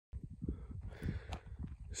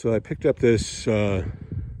So I picked up this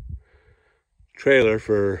trailer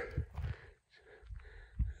for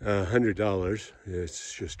 $100.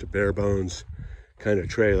 It's just a bare bones kind of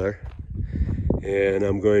trailer, and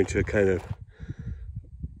I'm going to kind of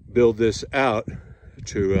build this out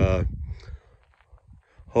to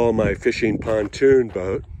haul my fishing pontoon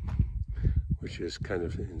boat, which is kind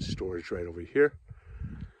of in storage right over here,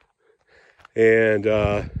 and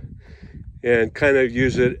kind of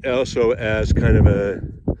use it also as kind of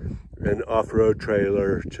an off-road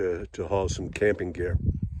trailer to haul some camping gear.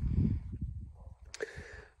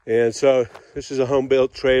 And so this is a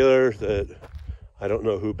home-built trailer that I don't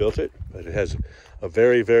know who built it, but it has a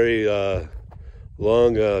very, very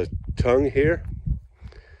long tongue here.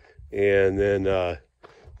 And then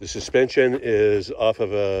the suspension is off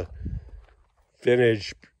of a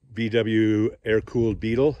vintage VW air-cooled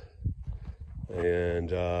Beetle. And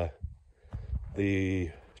the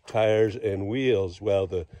tires and wheels, well,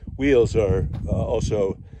 the wheels are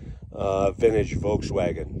also vintage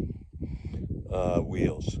Volkswagen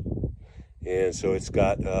wheels. And so it's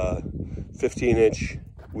got 15-inch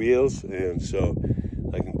wheels, and so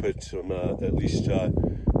I can put some at least a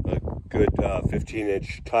good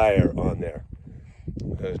 15-inch tire on there.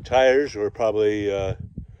 Tires were probably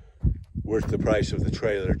worth the price of the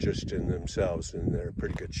trailer just in themselves, and they're in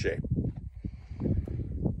pretty good shape.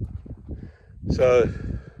 So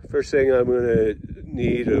first thing I'm going to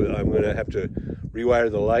need, I'm going to have to rewire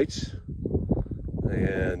the lights,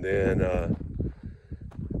 and then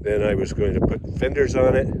I was going to put fenders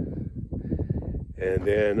on it, and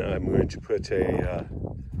then I'm going to put the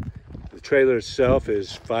trailer itself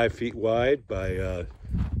is 5 feet wide by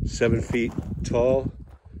 7 feet tall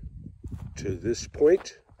to this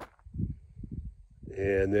point,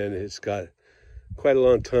 and then it's got quite a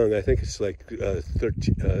long tongue. I think it's like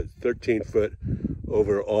 13 foot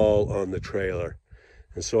overall on the trailer.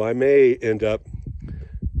 And so I may end up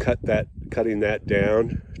cutting that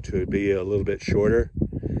down to be a little bit shorter,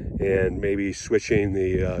 and maybe switching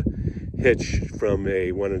the hitch from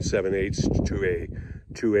a 1 7/8 to a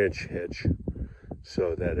 2-inch hitch,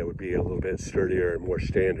 so that it would be a little bit sturdier and more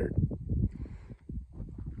standard.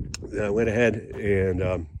 Then I went ahead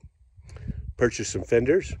and purchased some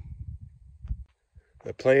fenders.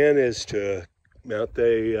 My plan is to mount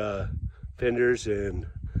the fenders in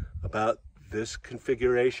about this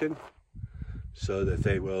configuration, so that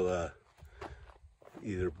they will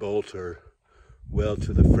either bolt or weld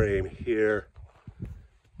to the frame here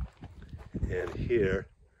and here.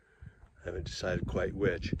 I haven't decided quite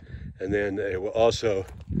which. And then it will also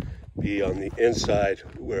be on the inside,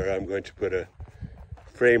 where I'm going to put a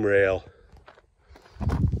frame rail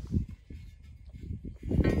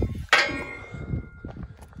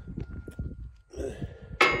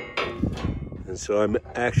and so I'm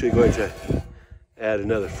actually going to add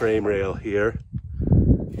another frame rail here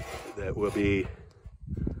that will be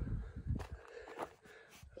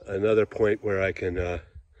another point where I can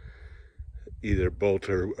either bolt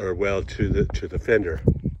or weld to the fender.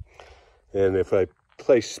 And if I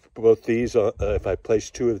place both these on, if I place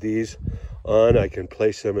 2 of these on, I can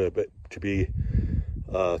place them to be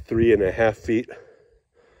 3.5 feet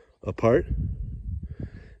apart.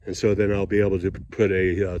 And so then I'll be able to put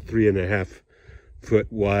a 3.5 foot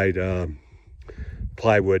wide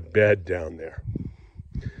plywood bed down there.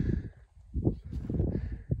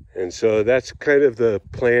 And so that's kind of the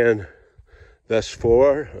plan thus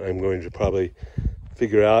far. I'm going to probably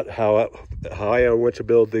figure out how I want to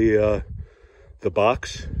build the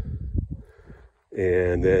box,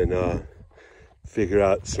 and then figure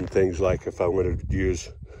out some things like if I want to use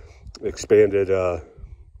expanded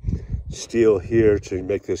steel here to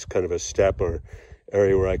make this kind of a step or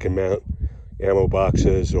area where I can mount ammo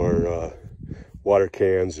boxes or water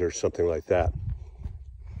cans or something like that.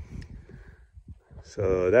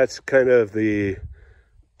 So that's kind of the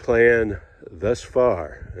plan thus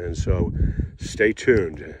far, and so stay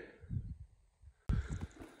tuned.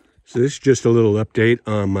 So this is just a little update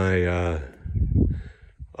on my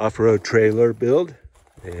off-road trailer build.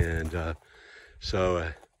 And so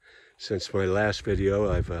since my last video,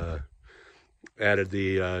 I've added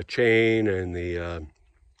the chain and the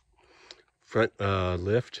front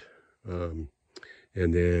lift, and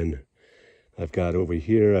then I've got over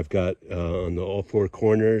here, I've got on all 4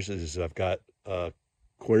 corners I've got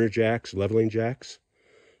corner jacks, leveling jacks,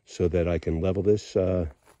 so that I can level this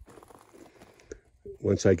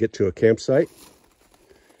once I get to a campsite.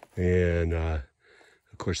 And of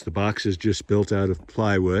course the box is just built out of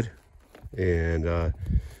plywood and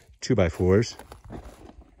 2x4s.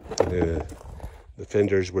 The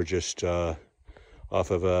fenders were just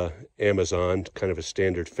off of Amazon, kind of a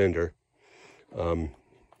standard fender.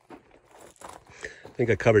 think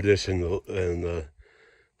I covered this in the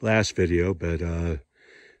last video, but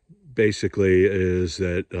basically is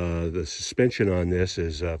that the suspension on this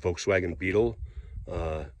is Volkswagen Beetle,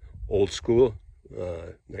 old school,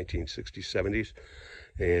 1960s, 70s.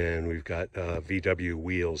 And we've got VW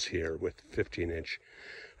wheels here with 15-inch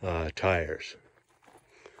tires.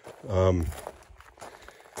 I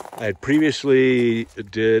had previously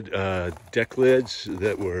did deck lids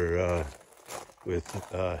that were with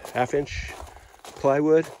 1/2-inch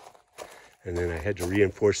plywood, and then I had to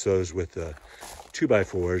reinforce those with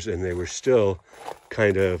 2x4s, and they were still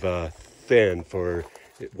kind of thin for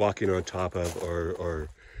walking on top of or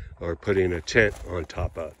putting a tent on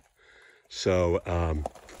top of. So,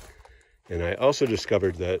 and I also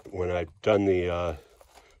discovered that when I'd done the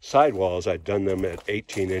sidewalls, I'd done them at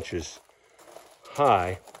 18 inches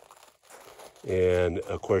high, and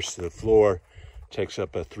of course the floor takes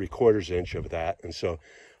up a 3/4 inch of that, and so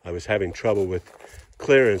I was having trouble with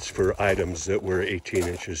clearance for items that were 18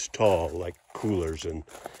 inches tall, like coolers and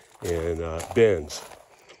bins.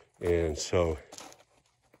 And so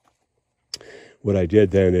what I did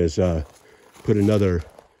then is put another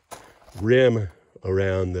rim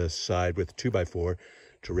around the side with 2x4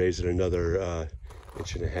 to raise it another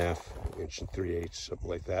 1.5 3/8, something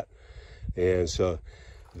like that. And so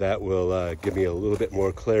that will give me a little bit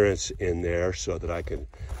more clearance in there so that I can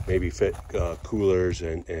maybe fit coolers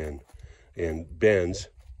and bins.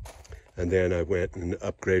 And then I went and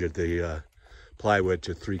upgraded the plywood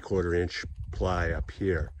to 3/4 inch ply up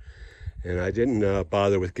here. And I didn't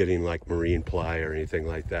bother with getting like marine ply or anything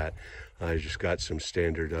like that. I just got some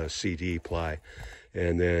standard CD ply.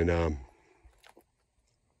 And then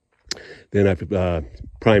I've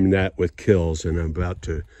primed that with Kills, and I'm about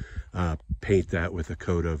to paint that with a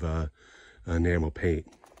coat of enamel paint.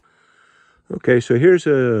 Okay, so here's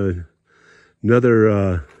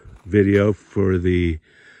another video for the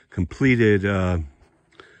completed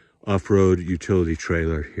off-road utility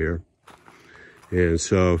trailer here. And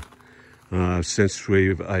so since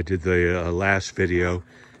I did the last video,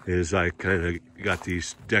 is I kind of got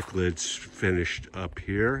these deck lids finished up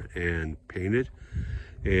here and painted,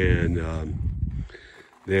 and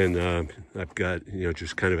then I've got, you know,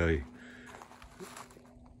 just kind of a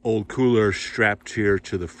old cooler strapped here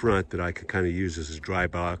to the front that I can kind of use as a dry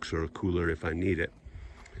box or a cooler if I need it.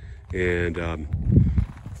 And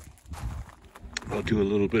I'll do a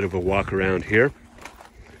little bit of a walk around here.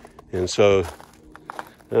 And so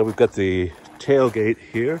we've got the tailgate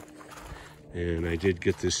here, and I did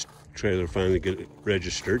get this trailer finally get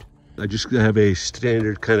registered. I just have a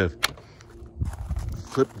standard kind of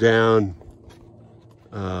flip down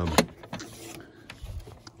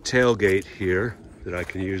tailgate here that I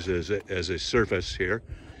can use as a surface here,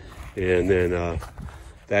 and then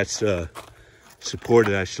that's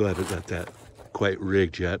supported. I still haven't got that quite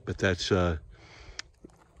rigged yet, but that's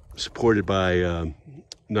supported by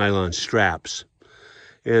nylon straps.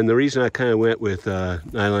 And the reason I kind of went with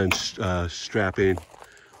nylon strapping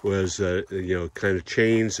was, you know, kind of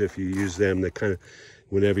chains, if you use them, they kind of,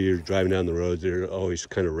 whenever you're driving down the road, they're always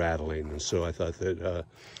kind of rattling. And so I thought that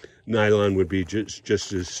nylon would be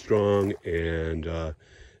just as strong and a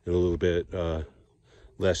little bit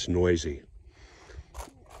less noisy.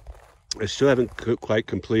 I still haven't quite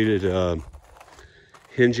completed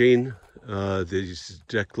hinging these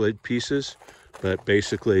deck lid pieces, but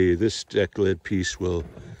basically this deck lid piece will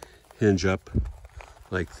hinge up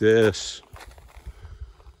like this,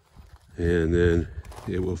 and then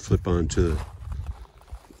it will flip onto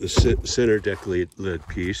the center deck lid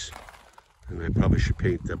piece. And I probably should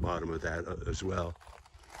paint the bottom of that as well.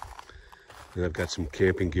 And I've got some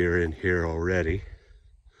camping gear in here already,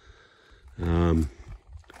 and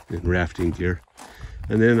rafting gear.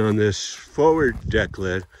 And then on this forward deck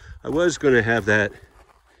lid, I was going to have that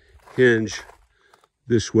hinge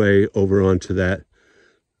this way over onto that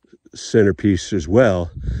centerpiece as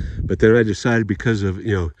well, but then I decided, because of,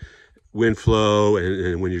 you know, wind flow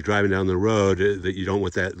and when you're driving down the road, that you don't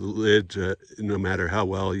want that lid to, no matter how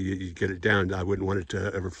well you get it down, I wouldn't want it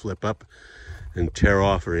to ever flip up and tear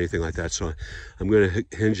off or anything like that. So I'm going to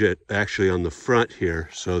hinge it actually on the front here,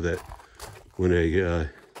 so that when I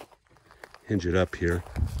hinge it up here,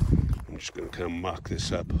 I'm just going to kind of mock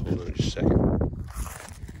this up. Hold on just a second.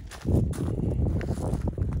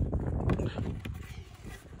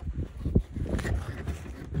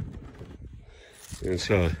 And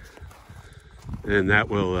so, and that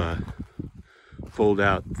will fold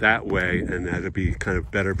out that way, and that'll be kind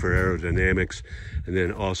of better for aerodynamics. And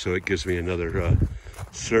then also it gives me another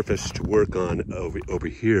surface to work on over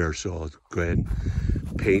here. So I'll go ahead and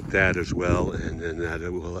paint that as well, and then that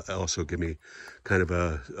will also give me kind of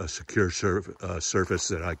a secure surface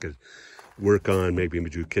that I could work on, maybe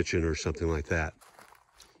do kitchen or something like that.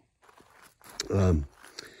 In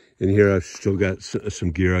here I've still got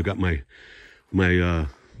some gear. I got my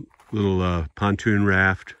little pontoon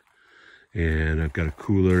raft, and I've got a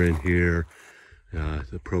cooler in here,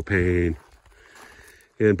 the propane,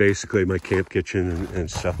 and basically my camp kitchen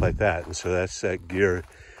and stuff like that. And so that's that gear.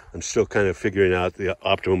 I'm still kind of figuring out the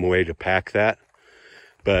optimum way to pack that.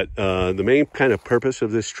 But the main kind of purpose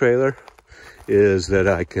of this trailer is that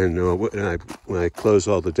I can, when I close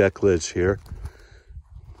all the deck lids here,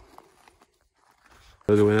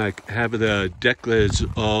 so when I have the deck lids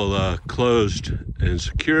all closed and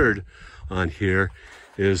secured on here,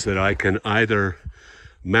 is that I can either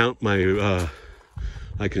mount my,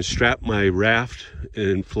 I can strap my raft,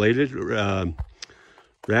 inflated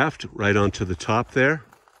raft, right onto the top there.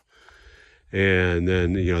 And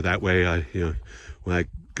then, that way when I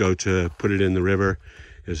go to put it in the river,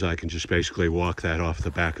 is I can just basically walk that off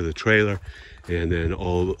the back of the trailer, and then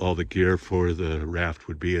all the gear for the raft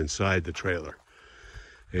would be inside the trailer.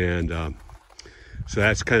 And so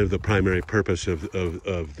that's kind of the primary purpose of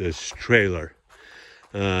this trailer.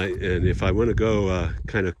 And if I want to go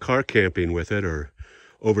kind of car camping with it, or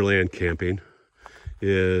overland camping,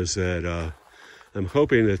 is that I'm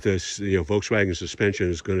hoping that this Volkswagen suspension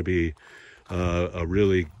is going to be a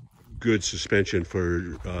really good suspension for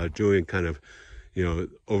doing kind of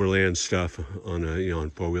overland stuff on on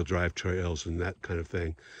four-wheel drive trails and that kind of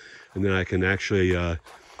thing. And then I can actually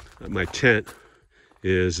my tent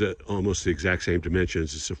is almost the exact same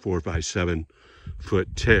dimensions. It's a 4x7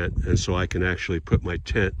 foot tent, and so I can actually put my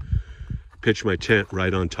tent, pitch my tent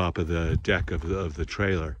right on top of the deck of the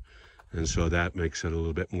trailer, and so that makes it a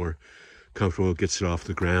little bit more comfortable, gets it off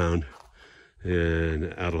the ground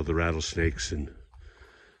and out of the rattlesnakes, and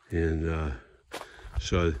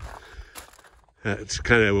so that's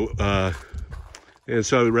kind of and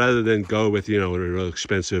so rather than go with a real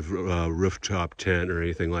expensive rooftop tent or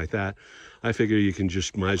anything like that, I figure you can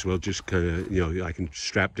might as well just kind of I can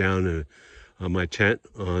strap down my tent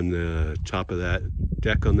on the top of that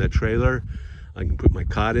deck on that trailer. I can put my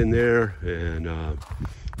cot in there and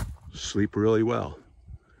sleep really well.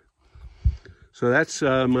 So that's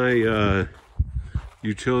my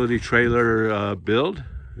utility trailer build,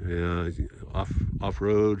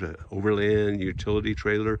 off-road overland utility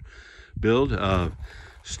trailer build.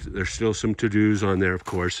 There's still some to-dos on there, of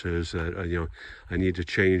course. Is that I need to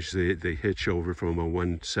change the hitch over from a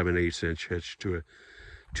 1 7/8 inch hitch to a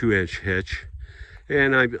 2-inch hitch,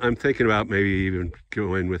 and I'm thinking about maybe even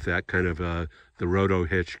going with that kind of the roto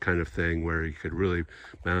hitch kind of thing, where you could really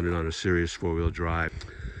mount it on a serious four-wheel drive.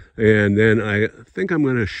 And then I think I'm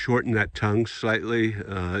going to shorten that tongue slightly.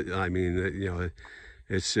 I mean,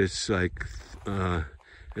 it's like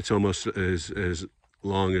it's almost as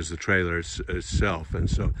long as the trailer itself, and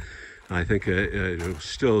so I think it'll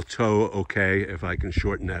still tow okay if I can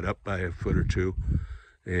shorten that up by a foot or two,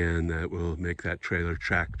 and that will make that trailer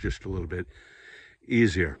track just a little bit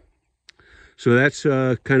easier. So that's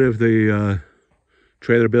kind of the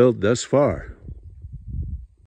trailer build thus far.